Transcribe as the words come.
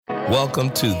Welcome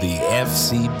to the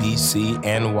FCBC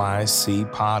NYC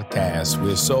podcast.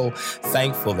 We're so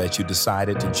thankful that you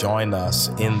decided to join us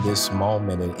in this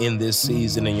moment and in this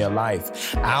season in your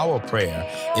life. Our prayer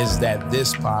is that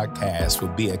this podcast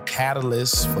will be a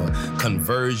catalyst for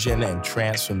conversion and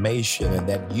transformation, and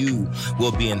that you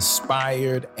will be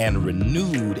inspired and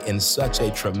renewed in such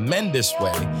a tremendous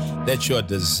way that your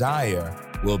desire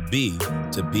will be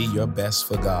to be your best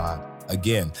for God.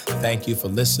 Again, thank you for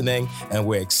listening, and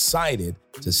we're excited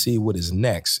to see what is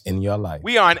next in your life.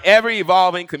 We are an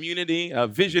ever-evolving community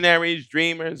of visionaries,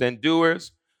 dreamers, and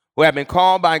doers who have been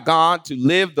called by God to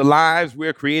live the lives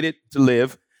we're created to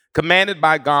live, commanded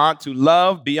by God to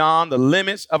love beyond the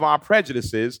limits of our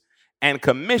prejudices, and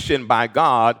commissioned by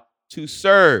God to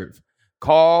serve,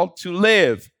 called to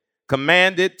live,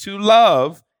 commanded to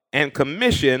love, and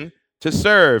commissioned to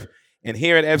serve. And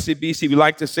here at FCBC, we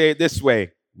like to say it this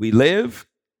way: we live,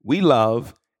 we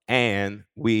love, and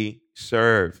we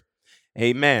serve.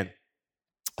 Amen.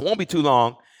 It won't be too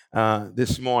long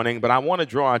this morning, but I want to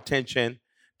draw our attention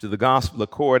to the gospel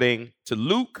according to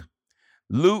Luke,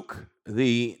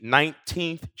 the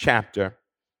 19th chapter,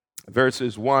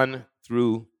 verses 1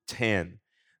 through 10.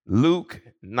 Luke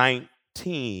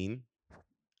 19,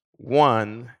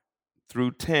 1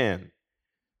 through 10.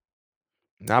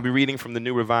 And I'll be reading from the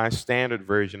New Revised Standard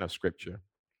Version of Scripture.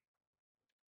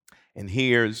 And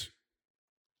here's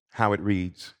how it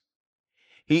reads.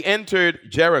 He entered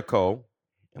Jericho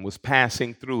and was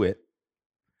passing through it.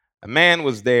 A man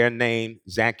was there named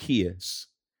Zacchaeus.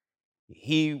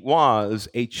 He was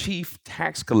a chief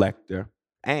tax collector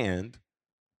and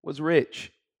was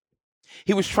rich.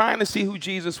 He was trying to see who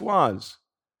Jesus was,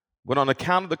 but on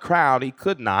account of the crowd, he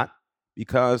could not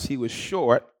because he was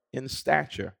short in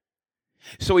stature.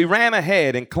 So he ran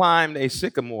ahead and climbed a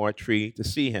sycamore tree to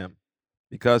see him,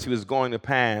 because he was going to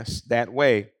pass that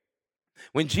way.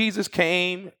 When Jesus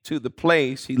came to the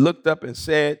place, he looked up and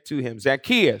said to him,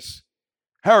 Zacchaeus,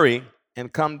 hurry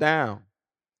and come down,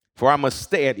 for I must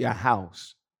stay at your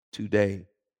house today.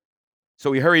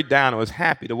 So he hurried down and was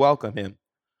happy to welcome him.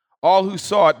 All who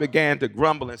saw it began to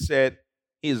grumble and said,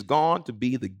 he is gone to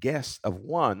be the guest of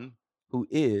one who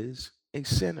is a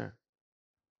sinner.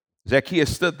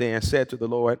 Zacchaeus stood there and said to the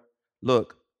Lord,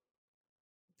 look,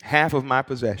 half of my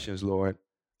possessions, Lord,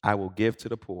 I will give to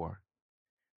the poor.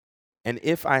 And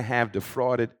if I have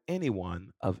defrauded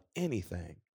anyone of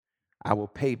anything, I will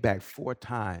pay back 4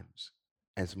 times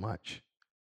as much.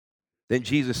 Then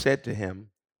Jesus said to him,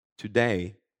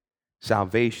 today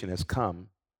salvation has come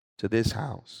to this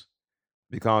house,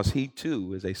 because he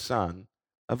too is a son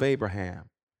of Abraham.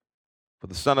 For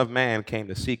the Son of Man came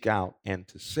to seek out and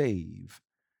to save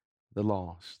the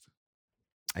lost.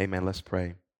 Amen. Let's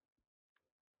pray.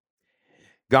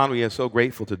 God, we are so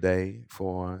grateful today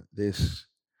for this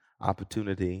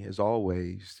opportunity, as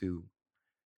always, to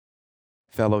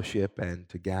fellowship and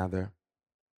to gather,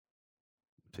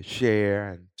 to share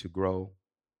and to grow,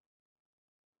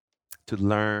 to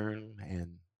learn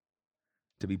and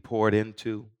to be poured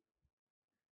into.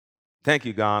 Thank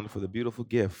you, God, for the beautiful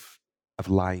gift of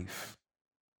life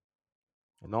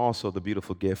and also the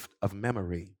beautiful gift of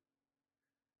memory,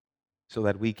 so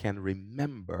that we can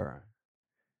remember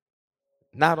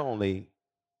not only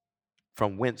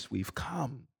from whence we've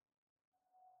come,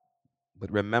 but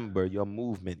remember your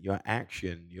movement, your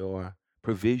action, your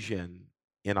provision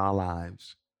in our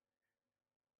lives.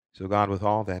 So, God, with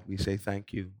all that, we say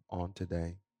thank you on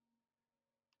today.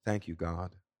 Thank you,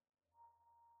 God.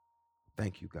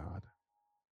 Thank you, God.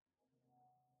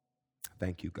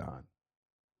 Thank you, God.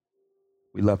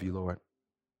 We love you, Lord.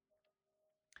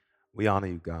 We honor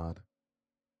you, God.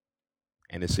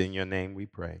 And it's in your name we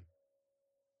pray.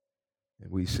 And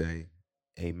we say,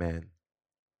 amen.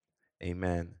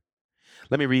 Amen.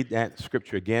 Let me read that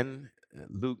scripture again.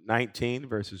 Luke 19,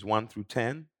 verses 1 through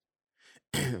 10.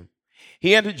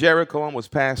 He entered Jericho and was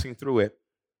passing through it.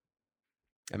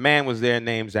 A man was there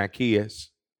named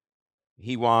Zacchaeus.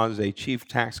 He was a chief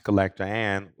tax collector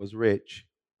and was rich.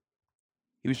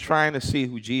 He was trying to see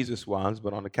who Jesus was,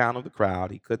 but on account of the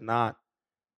crowd, he could not,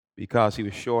 because he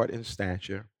was short in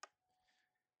stature.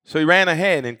 So he ran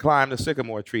ahead and climbed a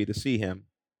sycamore tree to see him,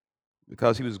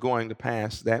 because he was going to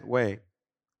pass that way.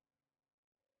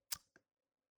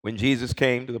 When Jesus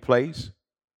came to the place,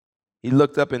 he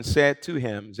looked up and said to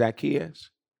him,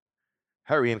 Zacchaeus,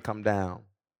 hurry and come down,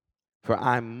 for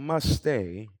I must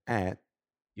stay at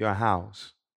your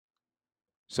house.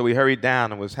 So he hurried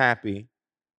down and was happy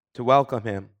to welcome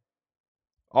him.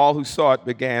 All who saw it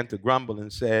began to grumble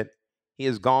and said, he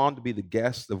is gone to be the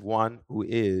guest of one who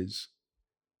is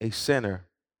a sinner.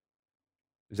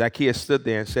 Zacchaeus stood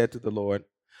there and said to the Lord,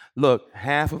 Look,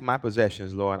 half of my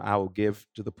possessions, Lord, I will give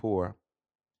to the poor.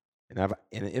 And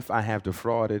if I have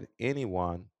defrauded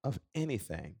anyone of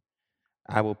anything,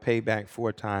 I will pay back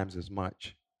 4 times as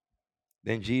much.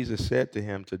 Then Jesus said to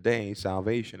him, Today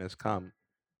salvation has come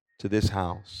to this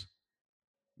house,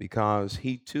 because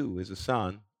he too is a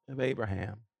son of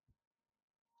Abraham.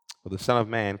 For the Son of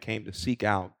Man came to seek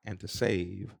out and to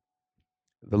save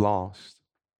the lost.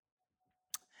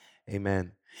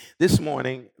 Amen. This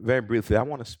morning, very briefly, I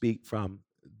want to speak from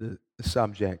the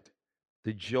subject,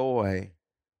 the joy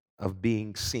of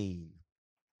being seen.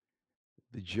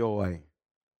 The joy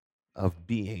of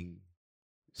being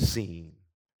seen.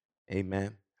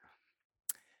 Amen.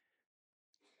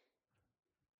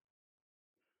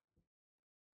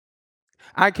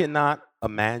 I cannot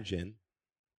imagine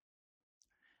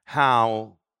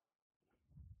how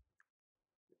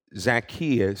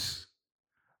Zacchaeus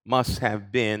must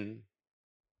have been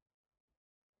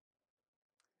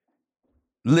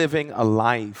living a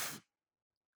life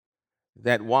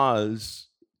that was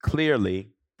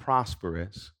clearly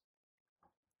prosperous.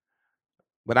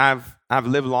 But I've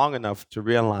lived long enough to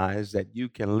realize that you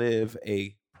can live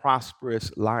a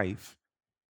prosperous life,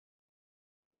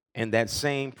 and that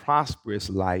same prosperous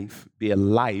life be a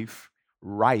life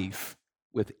rife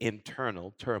with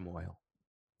internal turmoil.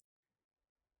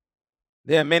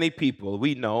 There are many people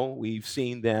we know, we've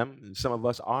seen them, and some of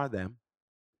us are them,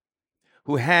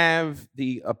 who have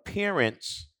the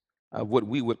appearance of what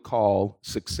we would call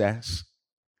success.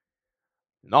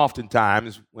 And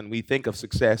oftentimes, when we think of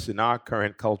success in our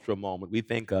current cultural moment, we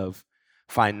think of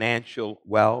financial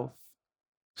wealth,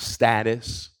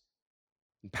 status,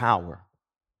 and power.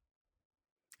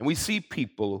 And we see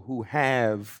people who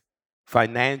have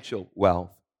financial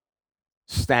wealth,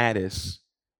 status,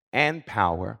 and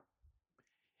power.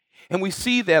 And we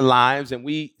see their lives and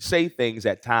we say things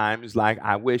at times like,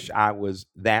 I wish I was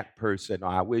that person, or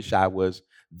I wish I was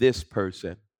this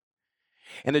person.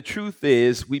 And the truth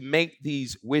is, we make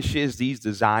these wishes, these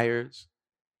desires,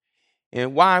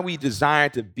 and why we desire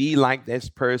to be like this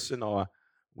person or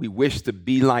we wish to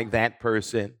be like that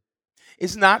person,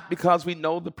 it's not because we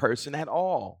know the person at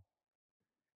all.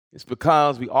 It's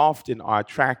because we often are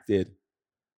attracted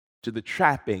to the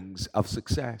trappings of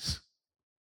success,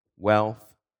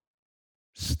 wealth,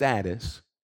 status,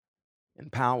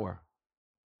 and power.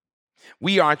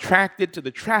 We are attracted to the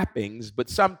trappings, but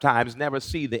sometimes never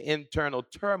see the internal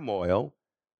turmoil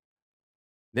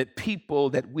that people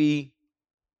that we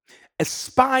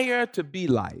aspire to be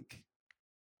like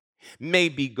may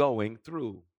be going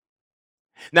through.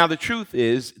 Now, the truth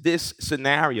is, this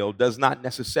scenario does not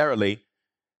necessarily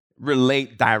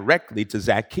relate directly to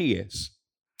Zacchaeus.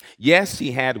 Yes,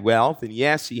 he had wealth, and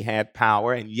yes, he had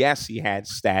power, and yes, he had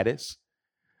status.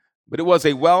 But it was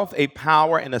a wealth, a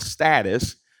power, and a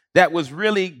status that was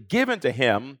really given to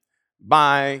him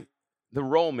by the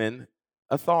Roman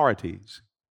authorities.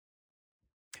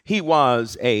 He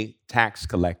was a tax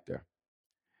collector.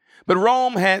 But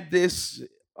Rome had this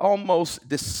almost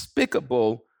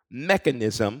despicable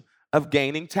mechanism of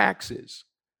gaining taxes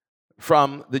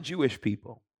from the Jewish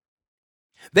people.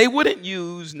 They wouldn't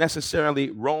use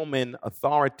necessarily Roman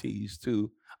authorities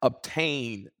to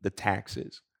obtain the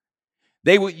taxes.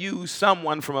 They would use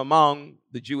someone from among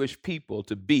the Jewish people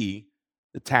to be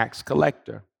the tax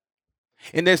collector.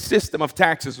 And their system of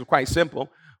taxes was quite simple.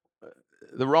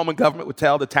 The Roman government would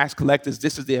tell the tax collectors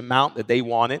this is the amount that they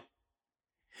wanted.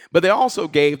 But they also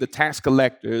gave the tax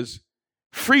collectors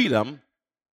freedom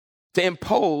to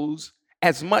impose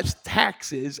as much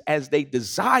taxes as they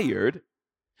desired,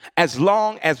 as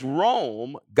long as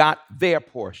Rome got their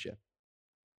portion.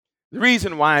 The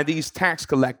reason why these tax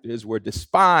collectors were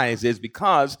despised is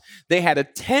because they had a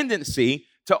tendency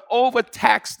to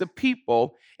overtax the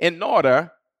people in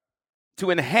order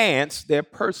to enhance their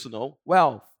personal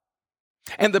wealth.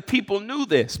 And the people knew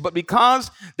this, but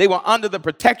because they were under the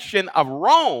protection of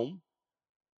Rome,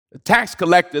 the tax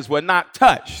collectors were not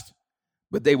touched,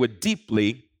 but they were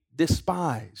deeply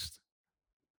despised.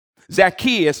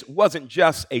 Zacchaeus wasn't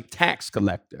just a tax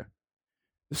collector.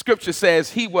 The scripture says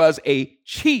he was a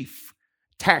chief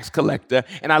tax collector,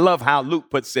 and I love how Luke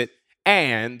puts it,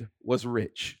 and was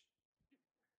rich.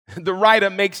 The writer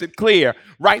makes it clear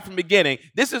right from the beginning,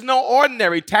 this is no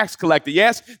ordinary tax collector.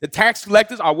 Yes, the tax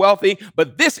collectors are wealthy,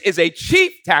 but this is a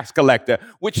chief tax collector,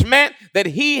 which meant that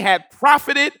he had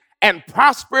profited and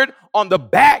prospered on the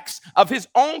backs of his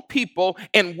own people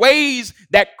in ways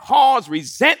that caused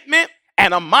resentment,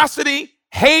 animosity,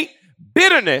 hate,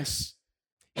 bitterness.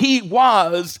 He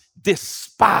was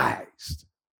despised.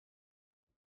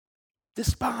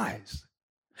 Despised.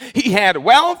 He had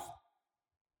wealth,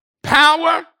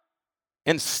 power,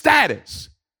 and status,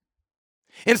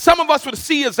 And some of us would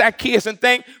see a Zacchaeus and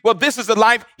think, well, this is the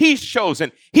life he's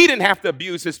chosen. He didn't have to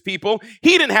abuse his people.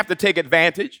 He didn't have to take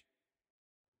advantage.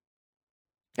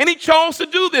 And he chose to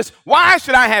do this. Why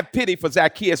should I have pity for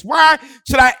Zacchaeus? Why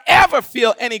should I ever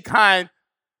feel any kind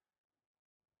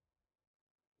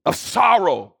of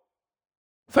sorrow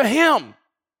for him?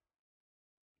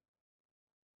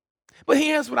 But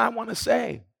here's what I want to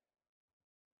say.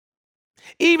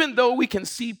 Even though we can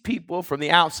see people from the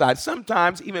outside,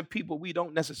 sometimes even people we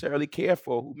don't necessarily care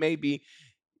for, who may be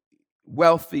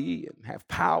wealthy and have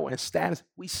power and status,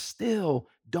 we still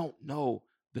don't know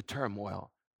the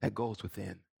turmoil that goes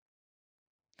within.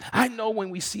 I know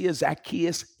when we see a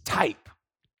Zacchaeus type,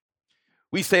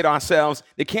 we say to ourselves,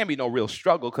 there can't be no real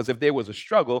struggle, because if there was a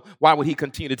struggle, why would he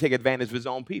continue to take advantage of his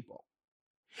own people?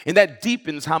 And that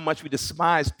deepens how much we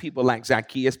despise people like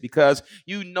Zacchaeus, because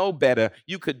you know better,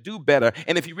 you could do better.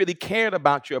 And if you really cared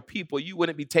about your people, you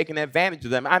wouldn't be taking advantage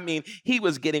of them. I mean, he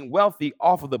was getting wealthy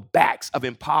off of the backs of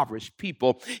impoverished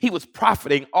people. He was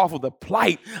profiting off of the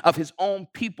plight of his own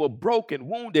people, broken,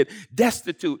 wounded,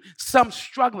 destitute, some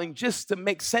struggling just to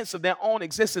make sense of their own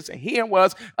existence. And here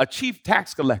was a chief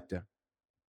tax collector.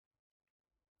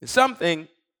 And something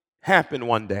happened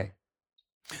one day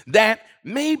that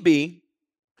maybe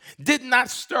did not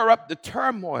stir up the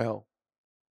turmoil,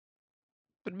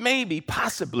 but maybe,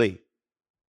 possibly,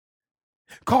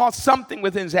 caused something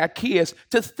within Zacchaeus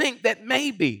to think that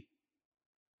maybe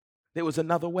there was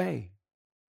another way.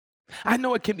 I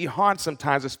know it can be hard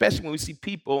sometimes, especially when we see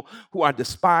people who are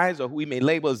despised or who we may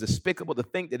label as despicable, to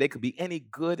think that there could be any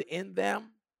good in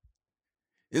them.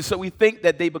 And so we think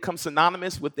that they become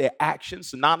synonymous with their actions,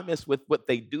 synonymous with what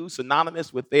they do,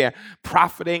 synonymous with their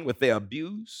profiting, with their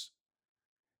abuse.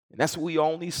 And that's what we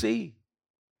only see.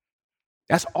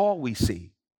 That's all we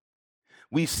see.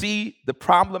 We see the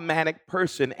problematic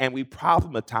person and we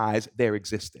problematize their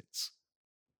existence.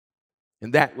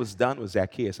 And that was done with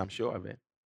Zacchaeus, I'm sure of it.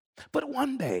 But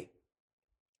one day,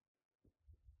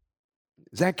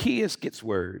 Zacchaeus gets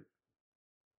word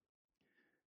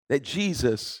that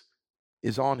Jesus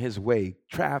is on his way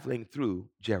traveling through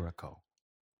Jericho.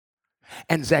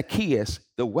 And Zacchaeus,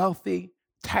 the wealthy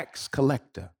tax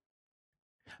collector,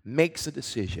 makes a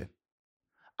decision.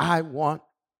 I want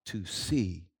to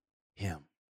see him.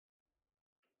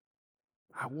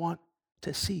 I want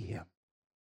to see him.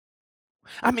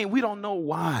 I mean, we don't know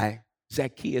why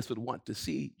Zacchaeus would want to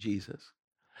see Jesus,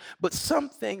 but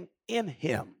something in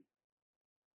him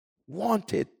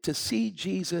wanted to see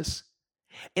Jesus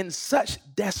in such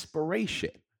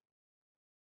desperation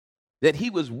that he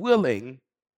was willing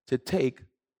to take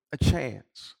a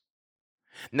chance.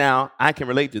 Now, I can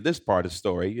relate to this part of the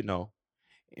story,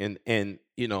 and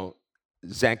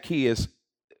Zacchaeus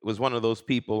was one of those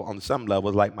people on some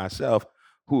levels, like myself,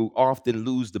 who often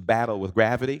lose the battle with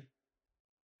gravity.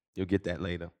 You'll get that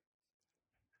later.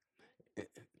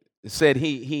 It said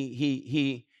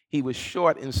he was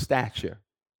short in stature,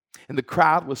 and the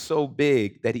crowd was so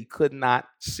big that he could not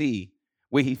see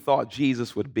where he thought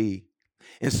Jesus would be.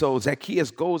 And so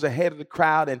Zacchaeus goes ahead of the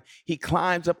crowd and he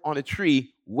climbs up on a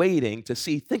tree waiting to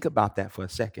see. Think about that for a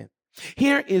second.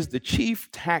 Here is the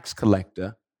chief tax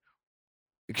collector,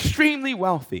 extremely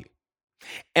wealthy.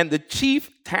 And the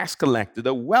chief tax collector,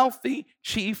 the wealthy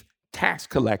chief tax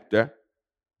collector,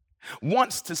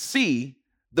 wants to see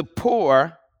the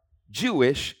poor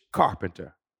Jewish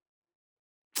carpenter.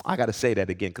 I got to say that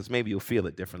again because maybe you'll feel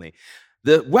it differently.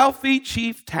 The wealthy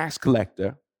chief tax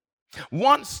collector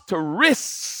wants to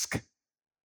risk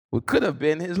what could have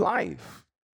been his life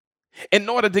in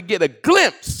order to get a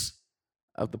glimpse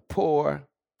of the poor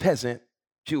peasant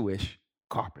Jewish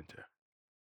carpenter.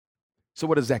 So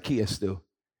what does Zacchaeus do?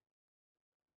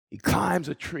 He climbs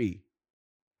a tree,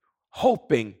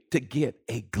 hoping to get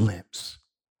a glimpse.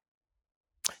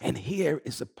 And here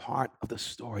is a part of the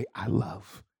story I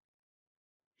love.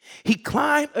 He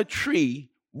climbed a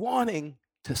tree wanting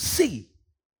to see,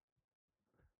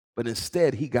 but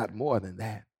instead he got more than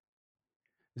that.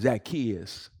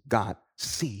 Zacchaeus got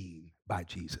seen by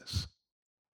Jesus.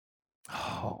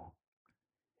 Oh,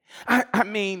 I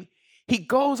mean, he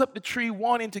goes up the tree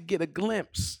wanting to get a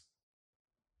glimpse.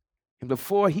 And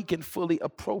before he can fully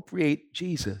appropriate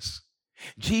Jesus,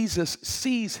 Jesus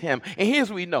sees him. And here's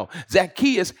what we know.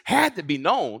 Zacchaeus had to be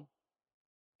known.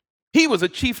 He was a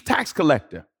chief tax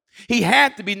collector. He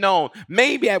had to be known.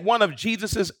 Maybe at one of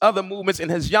Jesus's other movements in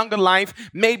his younger life,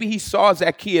 maybe he saw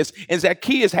Zacchaeus, and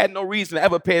Zacchaeus had no reason to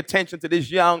ever pay attention to this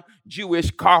young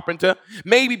Jewish carpenter.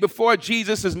 Maybe before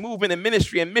Jesus's movement and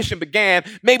ministry and mission began,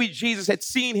 maybe Jesus had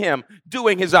seen him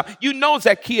doing his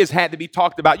Zacchaeus had to be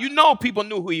talked about. People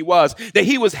knew who he was, that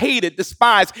he was hated,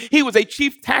 despised. He was a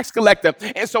chief tax collector.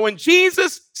 And so when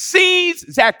Jesus sees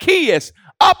Zacchaeus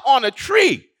up on a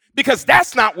tree, because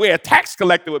that's not where a tax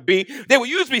collector would be. They would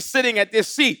usually be sitting at this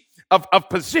seat of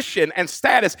position and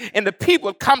status, and the people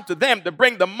would come to them to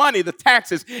bring the money, the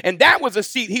taxes, and that was a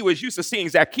seat he was used to seeing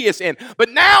Zacchaeus in. But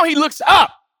now he looks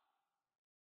up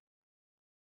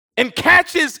and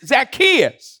catches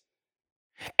Zacchaeus.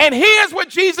 And here's what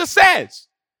Jesus says: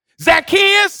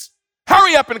 Zacchaeus,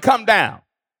 hurry up and come down.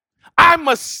 I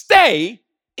must stay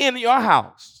in your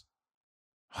house.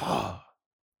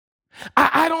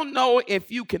 I don't know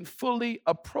if you can fully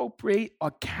appropriate or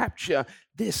capture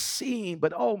this scene,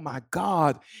 but oh my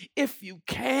God, if you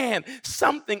can,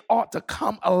 something ought to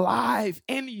come alive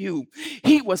in you.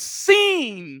 He was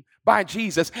seen by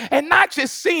Jesus, and not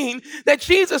just seen, that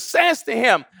Jesus says to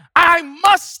him, I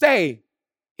must stay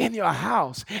in your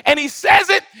house. And he says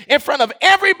it in front of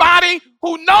everybody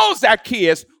who knows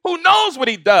Zacchaeus, who knows what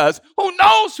he does, who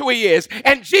knows who he is.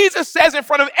 And Jesus says in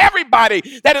front of everybody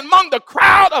that among the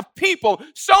crowd of people,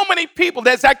 so many people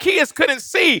that Zacchaeus couldn't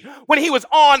see when he was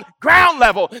on ground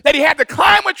level, that he had to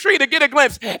climb a tree to get a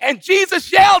glimpse. And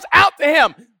Jesus yells out to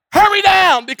him, hurry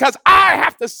down, because I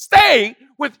have to stay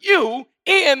with you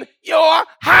in your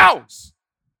house.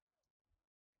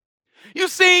 You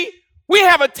see, we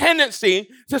have a tendency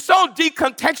to so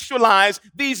decontextualize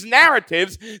these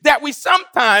narratives that we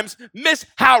sometimes miss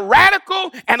how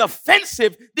radical and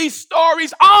offensive these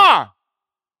stories are.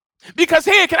 Because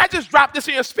here, can I just drop this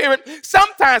in your spirit?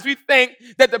 Sometimes we think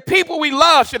that the people we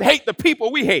love should hate the people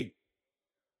we hate.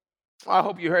 Well, I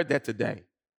hope you heard that today.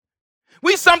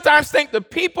 We sometimes think the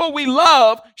people we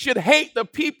love should hate the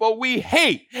people we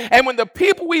hate. And when the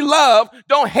people we love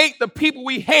don't hate the people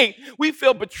we hate, we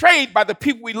feel betrayed by the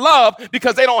people we love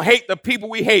because they don't hate the people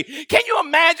we hate. Can you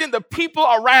imagine the people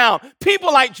around,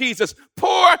 people like Jesus,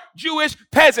 poor Jewish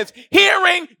peasants,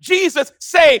 hearing Jesus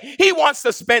say he wants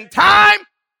to spend time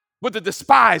with the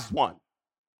despised one?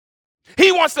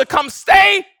 He wants to come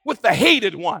stay with the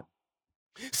hated one.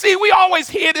 See, we always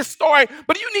hear this story,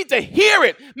 but you need to hear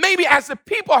it. Maybe as the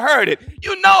people heard it.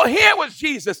 Here was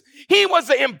Jesus. He was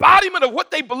the embodiment of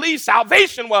what they believed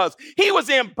salvation was. He was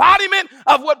the embodiment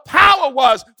of what power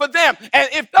was for them. And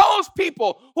if those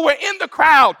people who were in the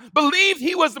crowd believed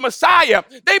he was the Messiah,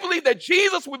 they believed that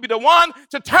Jesus would be the one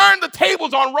to turn the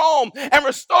tables on Rome and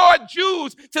restore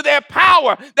Jews to their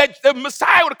power, that the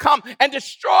Messiah would come and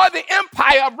destroy the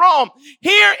empire of Rome.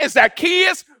 Here is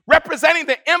Zacchaeus, representing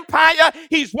the empire.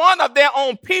 He's one of their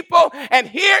own people. And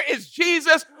here is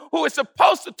Jesus, who is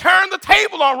supposed to turn the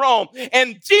table on Rome.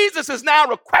 And Jesus is now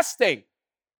requesting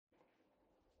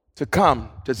to come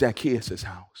to Zacchaeus'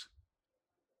 house.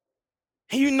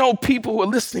 And people who are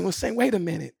listening were saying, wait a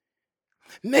minute,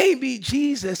 maybe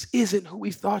Jesus isn't who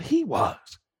we thought he was.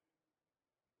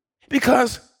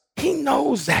 Because he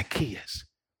knows Zacchaeus.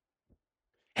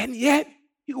 And yet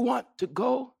you want to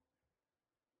go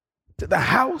to the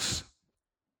house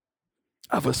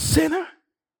of a sinner?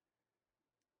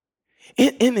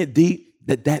 Isn't it deep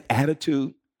that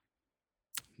attitude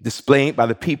displayed by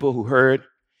the people who heard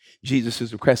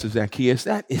Jesus' request of Zacchaeus,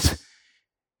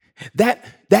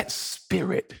 that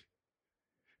spirit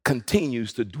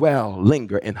continues to dwell,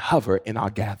 linger, and hover in our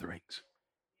gatherings.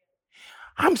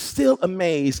 I'm still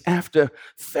amazed after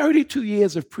 32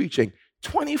 years of preaching,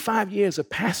 25 years of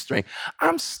pastoring,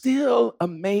 I'm still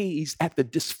amazed at the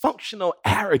dysfunctional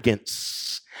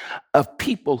arrogance of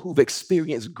people who've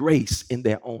experienced grace in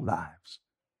their own lives,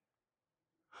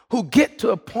 who get to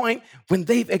a point when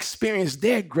they've experienced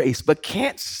their grace but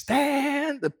can't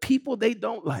stand the people they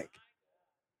don't like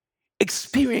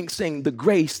experiencing the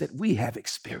grace that we have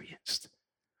experienced.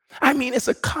 I mean, it's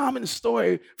a common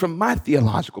story from my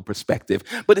theological perspective,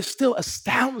 but it still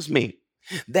astounds me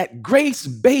that grace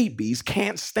babies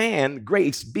can't stand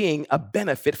grace being a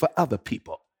benefit for other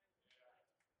people.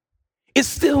 It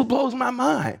still blows my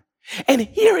mind. And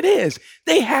here it is.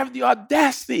 They have the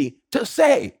audacity to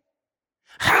say,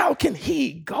 how can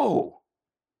he go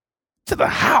to the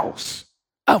house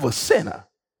of a sinner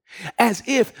as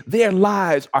if their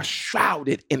lives are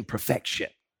shrouded in perfection?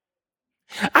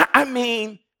 I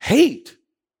mean, hate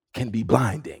can be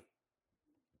blinding.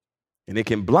 And it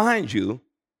can blind you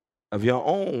of your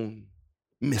own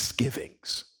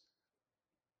misgivings.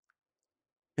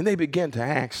 And they begin to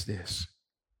ask this: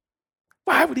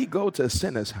 Why would he go to a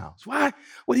sinner's house? Why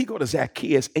would he go to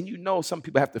Zacchaeus? And you know some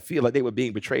people have to feel like they were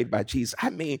being betrayed by Jesus. I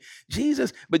mean,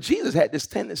 Jesus had this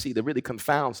tendency to really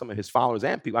confound some of his followers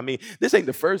and people. I mean, this ain't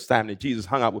the first time that Jesus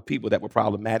hung out with people that were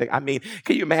problematic. I mean,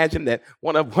 can you imagine that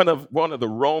one of the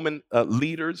Roman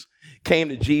leaders came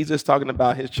to Jesus talking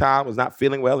about his child was not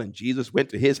feeling well, and Jesus went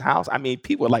to his house? I mean,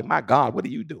 people were like, my God, what are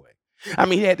you doing? I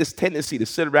mean, he had this tendency to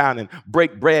sit around and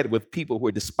break bread with people who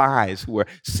were despised, who were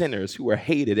sinners, who were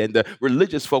hated. And the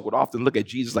religious folk would often look at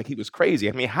Jesus like he was crazy.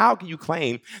 I mean, how can you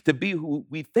claim to be who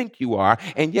we think you are,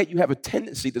 and yet you have a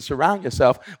tendency to surround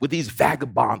yourself with these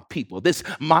vagabond people, this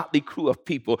motley crew of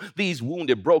people, these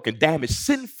wounded, broken, damaged,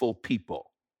 sinful people?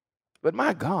 But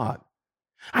my God,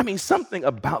 I mean, something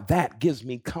about that gives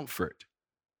me comfort.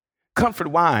 Comfort,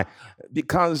 why?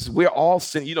 Because we're all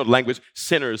sin. You know the language,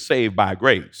 sinners saved by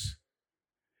grace.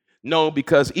 No,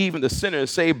 because even the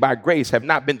sinners saved by grace have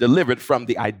not been delivered from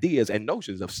the ideas and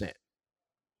notions of sin.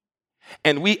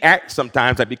 And we act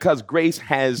sometimes that because grace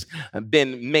has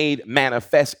been made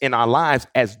manifest in our lives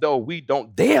as though we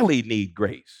don't daily need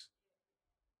grace.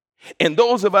 And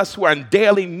those of us who are in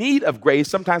daily need of grace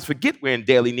sometimes forget we're in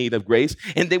daily need of grace,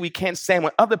 and then we can't stand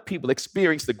when other people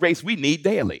experience the grace we need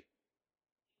daily.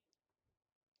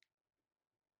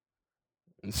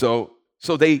 And so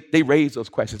they raise those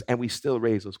questions, and we still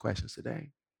raise those questions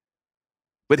today.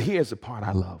 But here's the part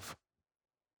I love.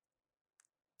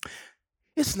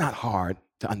 It's not hard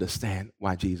to understand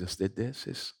why Jesus did this.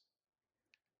 It's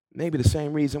maybe the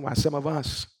same reason why some of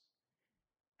us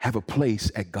have a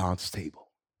place at God's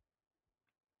table.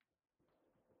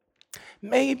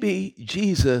 Maybe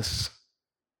Jesus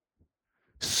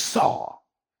saw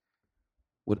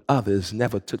what others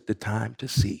never took the time to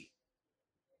see.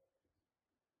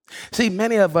 See,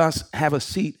 many of us have a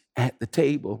seat at the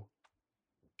table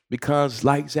because,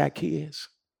 like Zacchaeus,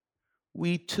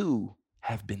 we too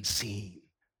have been seen.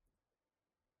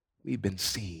 We've been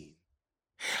seen.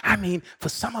 I mean, for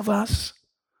some of us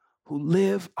who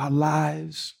live our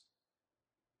lives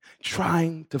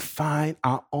trying to find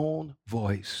our own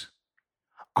voice,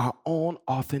 our own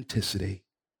authenticity,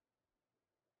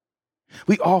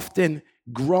 we often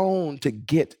groan to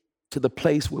get to the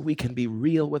place where we can be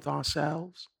real with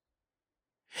ourselves.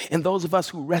 And those of us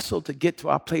who wrestle to get to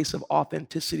our place of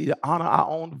authenticity, to honor our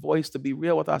own voice, to be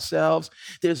real with ourselves,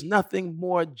 there's nothing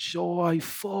more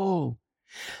joyful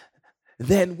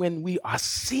than when we are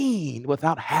seen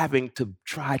without having to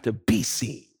try to be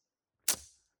seen.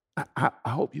 I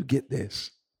hope you get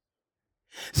this.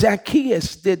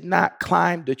 Zacchaeus did not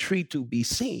climb the tree to be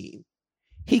seen.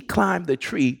 He climbed the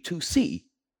tree to see.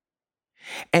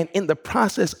 And in the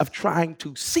process of trying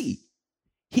to see,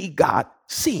 he got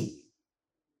seen.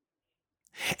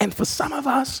 And for some of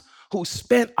us who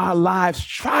spent our lives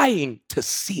trying to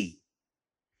see,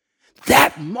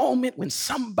 that moment when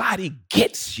somebody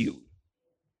gets you,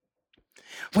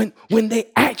 when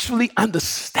they actually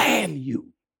understand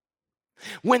you,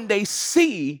 when they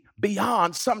see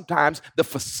beyond sometimes the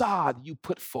facade you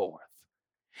put forth,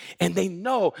 and they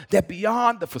know that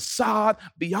beyond the facade,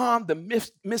 beyond the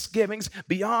misgivings,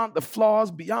 beyond the flaws,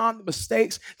 beyond the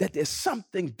mistakes, that there's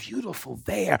something beautiful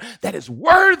there that is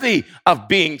worthy of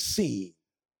being seen.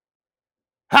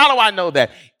 How do I know that?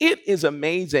 It is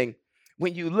amazing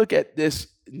when you look at this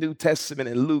New Testament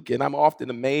in Luke, and I'm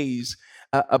often amazed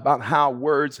about how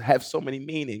words have so many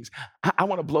meanings. I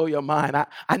want to blow your mind.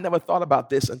 I never thought about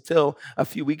this until a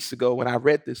few weeks ago when I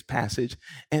read this passage,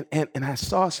 and I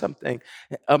saw something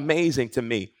amazing to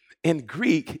me. In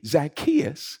Greek,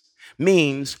 Zacchaeus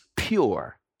means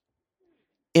pure,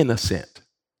 innocent.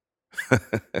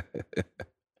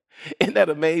 Isn't that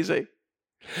amazing?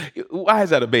 Why is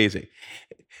that amazing?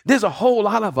 There's a whole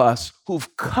lot of us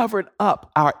who've covered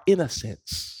up our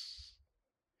innocence.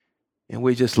 And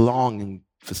we're just longing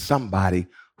for somebody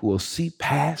who will see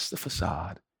past the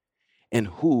facade and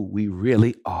who we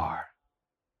really are.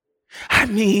 I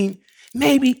mean,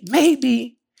 maybe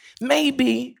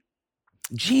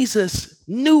Jesus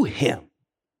knew him.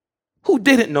 Who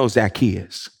didn't know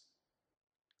Zacchaeus?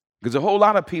 There's a whole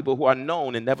lot of people who are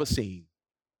known and never seen.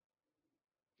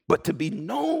 But to be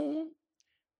known,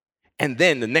 and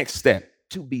then the next step,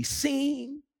 to be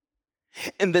seen,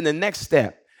 and then the next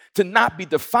step, to not be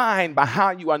defined by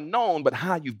how you are known, but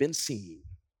how you've been seen.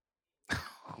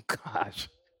 Oh, gosh.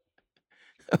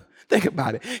 Think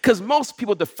about it. Because most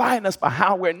people define us by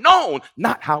how we're known,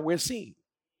 not how we're seen.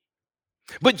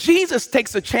 But Jesus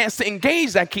takes a chance to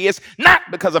engage Zacchaeus, not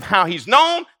because of how he's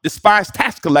known, despised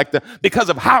tax collector, because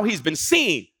of how he's been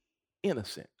seen,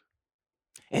 innocent.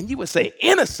 And you would say,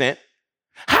 innocent?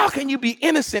 How can you be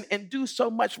innocent and do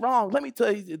so much wrong? Let me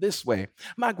tell you this way.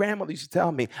 My grandmother used to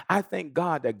tell me, I thank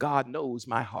God that God knows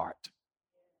my heart.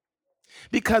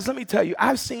 Because let me tell you,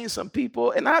 I've seen some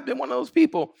people, and I've been one of those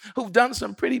people who've done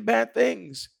some pretty bad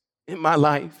things in my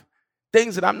life,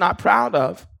 things that I'm not proud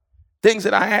of, things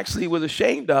that I actually was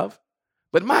ashamed of.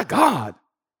 But my God,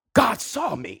 God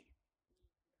saw me.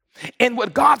 And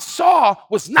what God saw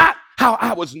was not how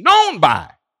I was known by,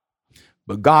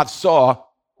 but God saw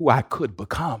who I could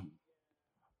become.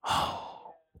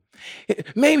 Oh,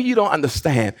 maybe you don't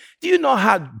understand. Do you know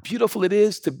how beautiful it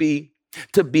is to be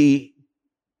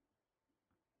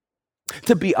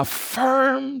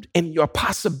affirmed in your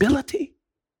possibility,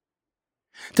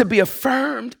 to be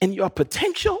affirmed in your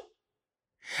potential?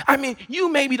 I mean, you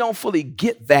maybe don't fully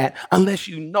get that unless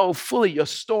you know fully your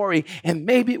story. And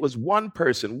maybe it was one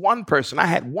person. I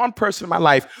had one person in my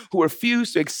life who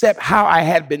refused to accept how I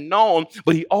had been known,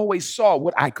 but he always saw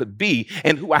what I could be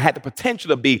and who I had the potential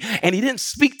to be. And he didn't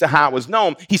speak to how I was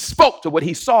known. He spoke to what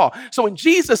he saw. So when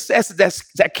Jesus says to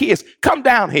Zacchaeus, come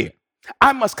down here,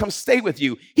 I must come stay with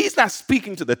you, he's not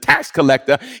speaking to the tax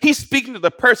collector. He's speaking to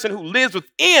the person who lives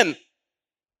within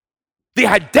the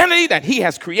identity that he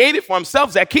has created for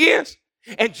himself, Zacchaeus.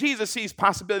 And Jesus sees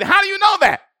possibility. How do you know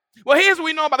that? Well, here's what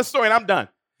we know about the story, and I'm done.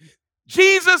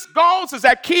 Jesus goes to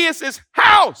Zacchaeus'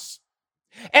 house.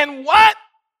 And what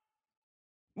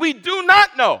we do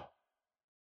not know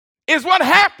is what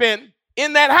happened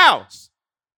in that house.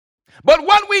 But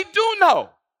what we do know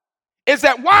is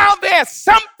that while there's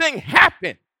something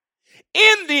happened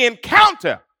in the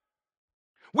encounter,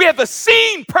 where the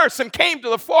seen person came to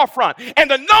the forefront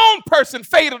and the known person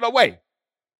faded away.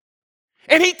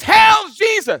 And he tells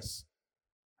Jesus,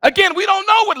 again, we don't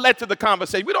know what led to the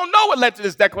conversation. We don't know what led to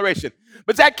this declaration.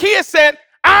 But Zacchaeus said,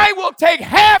 I will take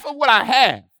half of what I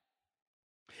have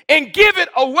and give it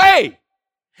away.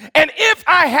 And if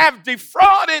I have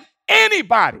defrauded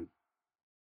anybody,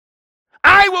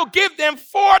 I will give them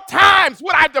 4 times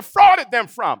what I defrauded them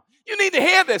from. You need to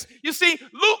hear this. You see,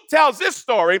 Luke tells this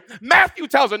story. Matthew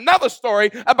tells another story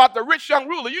about the rich young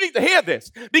ruler. You need to hear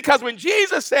this. Because when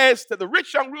Jesus says to the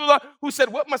rich young ruler who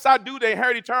said, what must I do to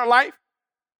inherit eternal life?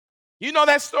 You know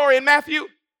that story in Matthew?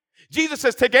 Jesus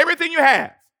says, take everything you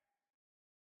have,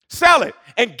 sell it,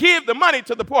 and give the money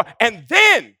to the poor, and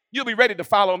then you'll be ready to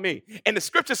follow me. And the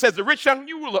scripture says the rich young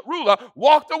ruler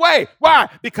walked away. Why?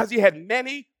 Because he had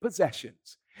many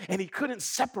possessions. And he couldn't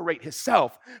separate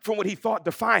himself from what he thought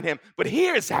defined him. But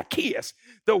here's Zacchaeus,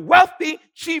 the wealthy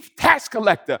chief tax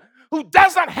collector, who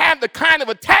doesn't have the kind of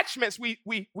attachments we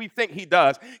think he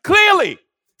does. Clearly,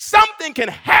 something can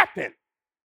happen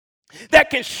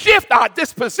that can shift our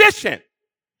disposition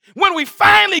when we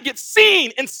finally get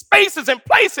seen in spaces and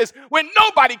places where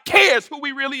nobody cares who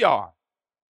we really are.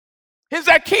 And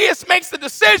Zacchaeus makes the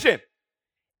decision,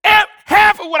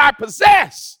 half of what I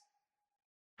possess,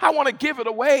 I want to give it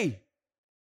away.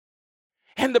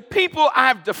 And the people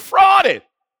I've defrauded,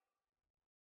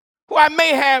 who I may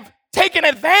have taken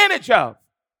advantage of,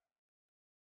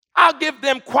 I'll give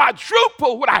them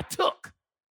quadruple what I took.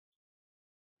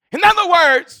 In other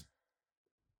words,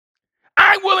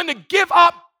 I'm willing to give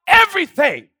up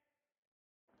everything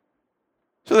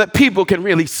so that people can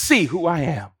really see who I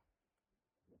am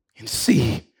and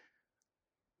see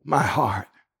my heart.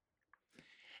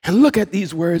 And look at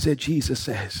these words that Jesus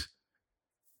says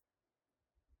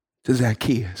to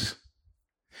Zacchaeus.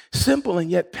 Simple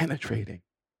and yet penetrating.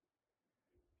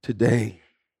 Today,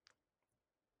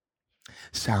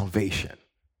 salvation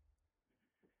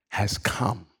has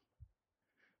come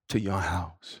to your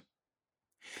house.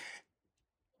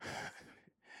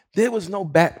 There was no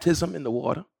baptism in the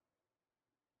water.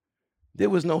 There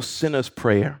was no sinner's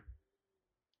prayer.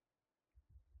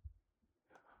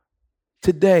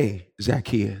 Today,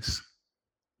 Zacchaeus,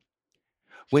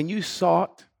 when you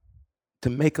sought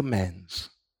to make amends,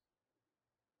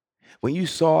 when you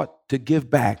sought to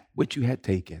give back what you had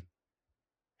taken,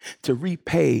 to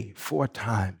repay 4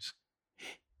 times,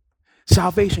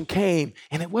 salvation came,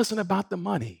 and it wasn't about the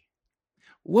money.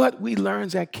 What we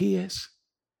learned, Zacchaeus,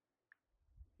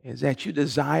 is that you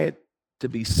desired to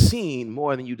be seen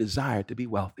more than you desired to be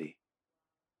wealthy.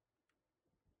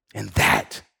 And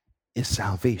that is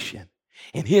salvation.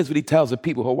 And here's what he tells the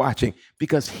people who are watching,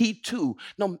 because he too,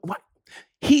 no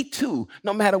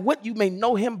matter what you may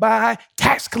know him by,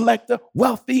 tax collector,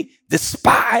 wealthy,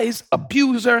 despised,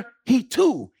 abuser, he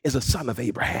too is a son of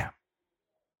Abraham.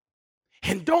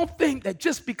 And don't think that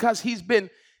just because he's been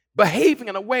behaving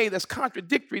in a way that's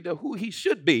contradictory to who he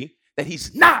should be, that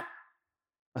he's not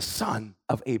a son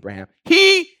of Abraham.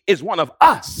 He is one of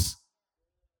us.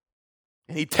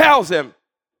 And he tells him,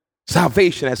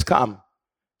 salvation has come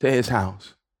to his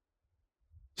house.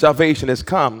 Salvation has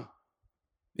come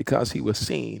because he was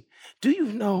seen. Do you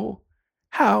know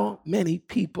how many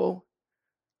people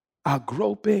are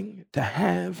groping to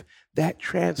have that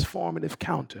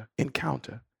transformative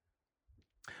encounter?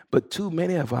 But too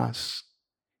many of us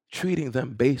treating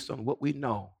them based on what we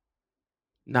know,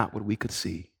 not what we could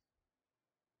see.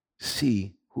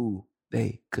 See who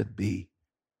they could be.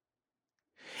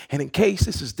 And in case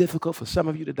this is difficult for some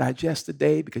of you to digest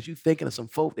today because you're thinking of some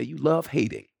folk that you love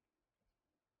hating,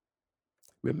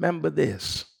 remember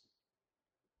this,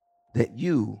 that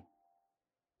you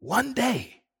one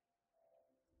day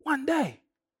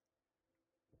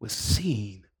was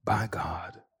seen by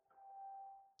God.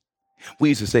 We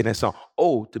used to say in that song,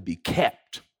 oh, to be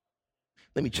kept.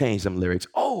 Let me change them lyrics.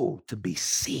 Oh, to be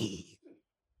seen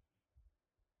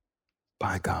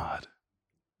by God.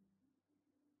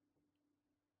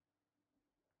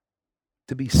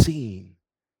 To be seen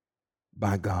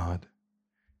by God.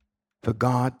 For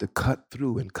God to cut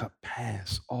through and cut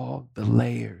past all the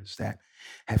layers that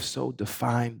have so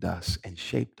defined us and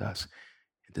shaped us,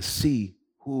 and to see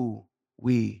who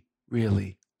we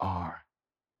really are.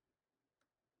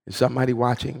 Is somebody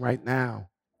watching right now?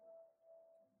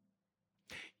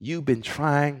 You've been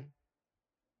trying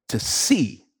to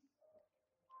see,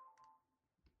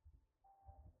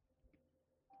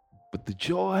 but the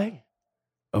joy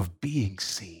of being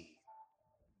seen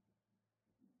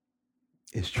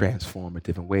is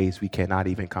transformative in ways we cannot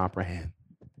even comprehend.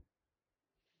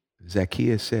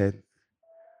 Zacchaeus said,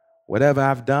 whatever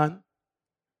I've done,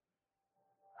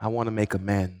 I want to make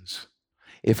amends.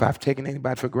 If I've taken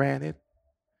anybody for granted,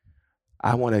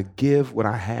 I want to give what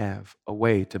I have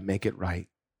away to make it right.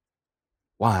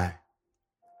 Why?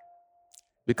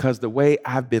 Because the way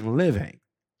I've been living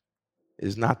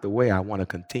is not the way I want to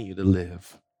continue to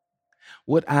live.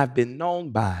 What I've been known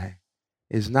by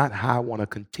is not how I want to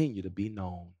continue to be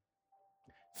known.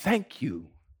 Thank you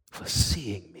for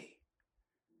seeing me.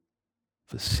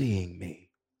 For seeing me.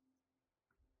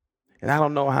 And I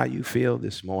don't know how you feel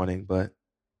this morning, but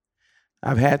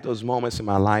I've had those moments in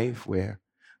my life where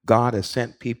God has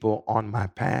sent people on my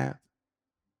path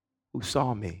who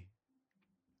saw me,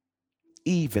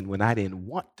 even when I didn't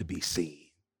want to be seen,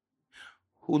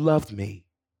 who loved me,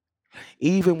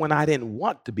 even when I didn't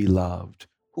want to be loved,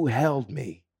 who held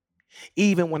me,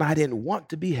 even when I didn't want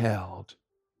to be held,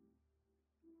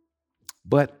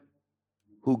 but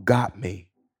who got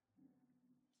me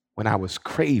when I was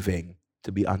craving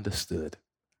to be understood.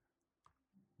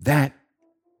 That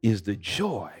is the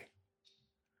joy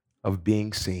of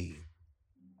being seen.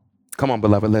 Come on,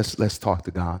 beloved, let's talk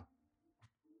to God.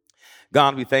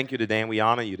 God, we thank you today and we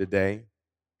honor you today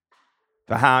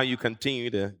for how you continue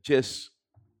to just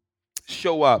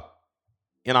show up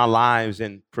in our lives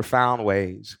in profound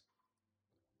ways.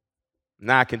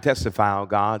 Now I can testify, oh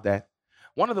God, that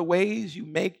one of the ways you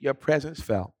make your presence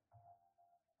felt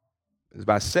is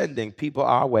by sending people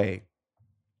our way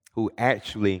who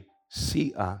actually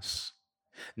see us,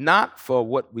 not for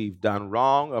what we've done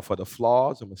wrong or for the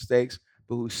flaws or mistakes,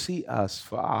 but who see us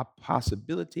for our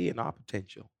possibility and our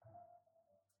potential.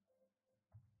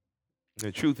 And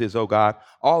the truth is, oh God,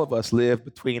 all of us live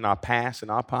between our past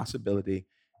and our possibility.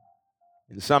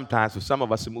 And sometimes for some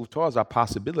of us to move towards our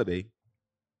possibility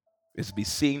is to be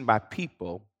seen by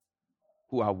people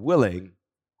who are willing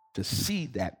to see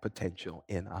that potential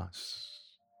in us.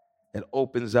 That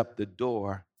opens up the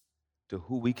door to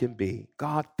who we can be.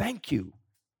 God, thank you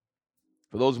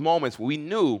for those moments when we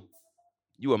knew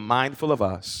you were mindful of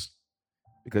us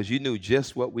because you knew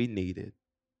just what we needed.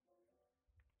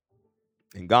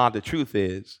 And God, the truth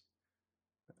is,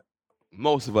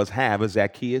 most of us have a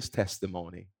Zacchaeus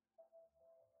testimony,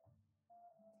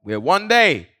 where one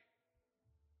day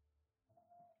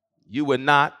you were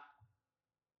not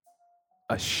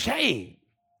ashamed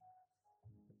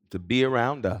to be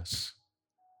around us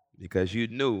because you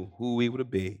knew who we would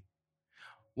be.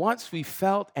 Once we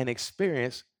felt and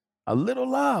experienced a little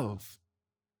love,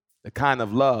 the kind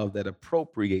of love that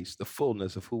appropriates the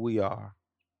fullness of who we are.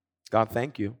 God,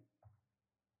 thank you.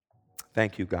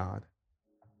 Thank you, God.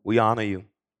 We honor you.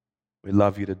 We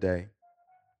love you today.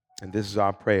 And this is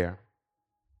our prayer.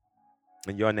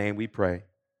 In your name we pray.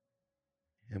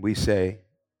 And we say,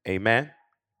 amen.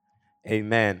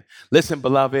 Amen. Listen,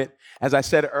 beloved, as I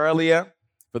said earlier,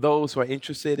 for those who are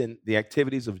interested in the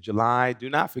activities of July, do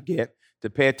not forget to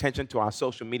pay attention to our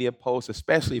social media posts,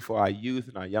 especially for our youth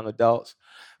and our young adults.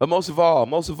 But most of all,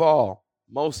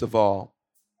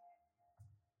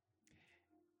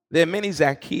 there are many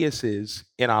Zacchaeuses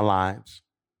in our lives.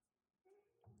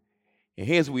 And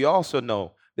here's what we also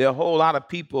know. There are a whole lot of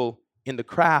people in the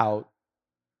crowd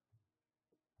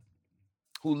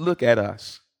who look at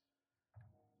us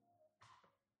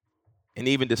and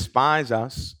even despise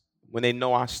us when they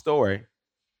know our story.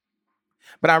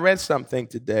 But I read something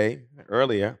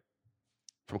earlier,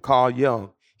 from Carl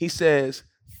Jung. He says,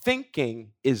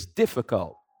 thinking is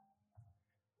difficult.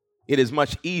 It is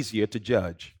much easier to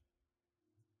judge.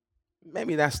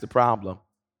 Maybe that's the problem.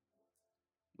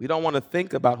 We don't want to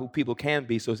think about who people can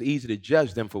be, so it's easy to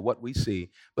judge them for what we see.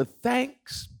 But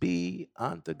thanks be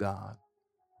unto God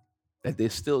that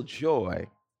there's still joy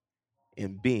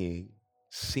in being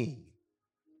seen.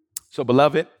 So,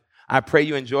 beloved, I pray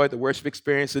you enjoyed the worship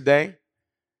experience today.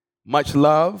 Much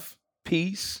love,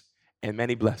 peace, and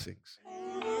many blessings.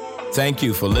 Thank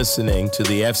you for listening to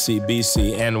the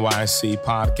FCBC NYC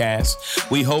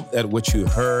podcast. We hope that what you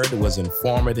heard was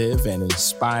informative and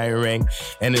inspiring,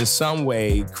 and in some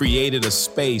way created a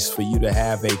space for you to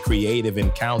have a creative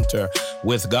encounter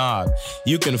with God.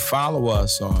 You can follow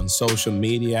us on social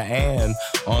media and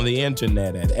on the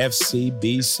internet at fcbcnyc.org.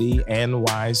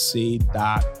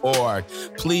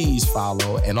 Please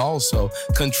follow and also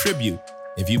contribute.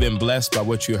 If you've been blessed by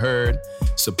what you heard,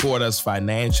 support us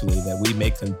financially that we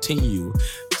may continue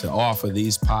to offer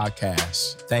these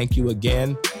podcasts. Thank you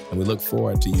again, and we look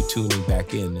forward to you tuning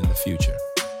back in the future.